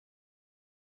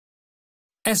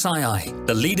SII,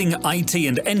 the leading IT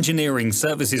and engineering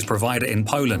services provider in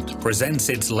Poland, presents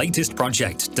its latest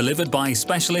project delivered by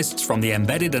specialists from the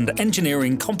Embedded and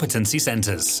Engineering Competency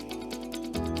Centers.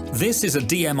 This is a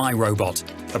DMI robot,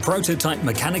 a prototype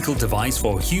mechanical device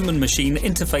for human-machine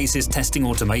interfaces testing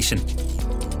automation.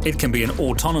 It can be an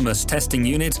autonomous testing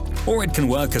unit, or it can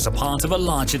work as a part of a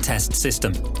larger test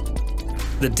system.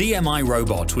 The DMI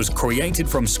robot was created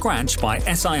from scratch by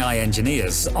SII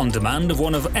engineers on demand of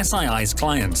one of SII's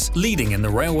clients, leading in the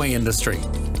railway industry.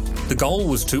 The goal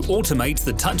was to automate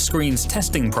the touchscreen's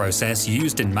testing process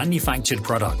used in manufactured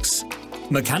products.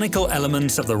 Mechanical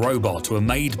elements of the robot were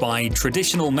made by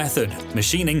traditional method,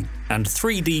 machining, and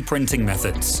 3D printing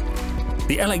methods.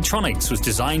 The electronics was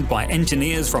designed by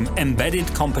engineers from Embedded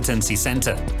Competency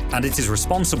Center, and it is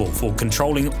responsible for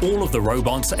controlling all of the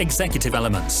robot's executive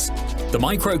elements. The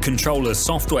microcontroller's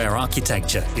software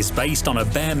architecture is based on a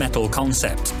bare metal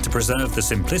concept to preserve the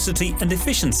simplicity and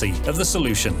efficiency of the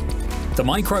solution. The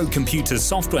microcomputer's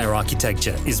software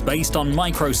architecture is based on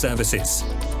microservices.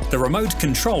 The remote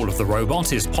control of the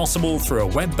robot is possible through a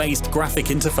web-based graphic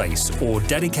interface or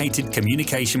dedicated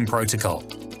communication protocol.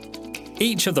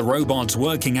 Each of the robot's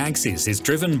working axes is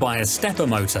driven by a stepper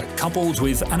motor coupled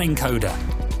with an encoder.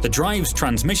 The drive's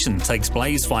transmission takes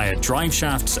place via drive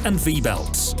shafts and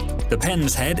V-belts. The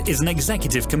pen's head is an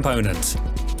executive component.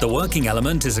 The working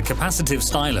element is a capacitive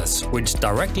stylus, which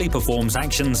directly performs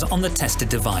actions on the tested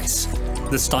device.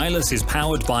 The stylus is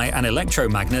powered by an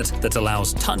electromagnet that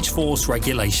allows touch force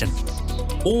regulation.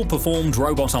 All performed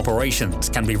robot operations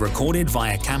can be recorded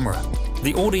via camera.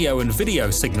 The audio and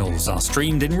video signals are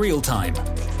streamed in real time.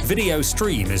 Video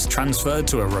stream is transferred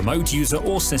to a remote user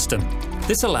or system.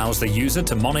 This allows the user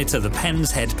to monitor the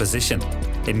pen's head position.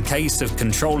 In case of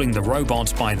controlling the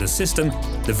robot by the system,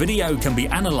 the video can be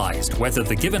analyzed whether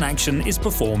the given action is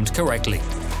performed correctly.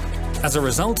 As a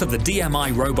result of the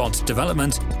DMI robot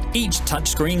development, each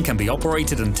touchscreen can be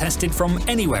operated and tested from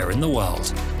anywhere in the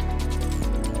world.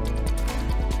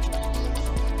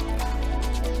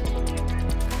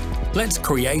 Let's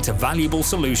create a valuable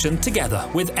solution together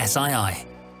with SII.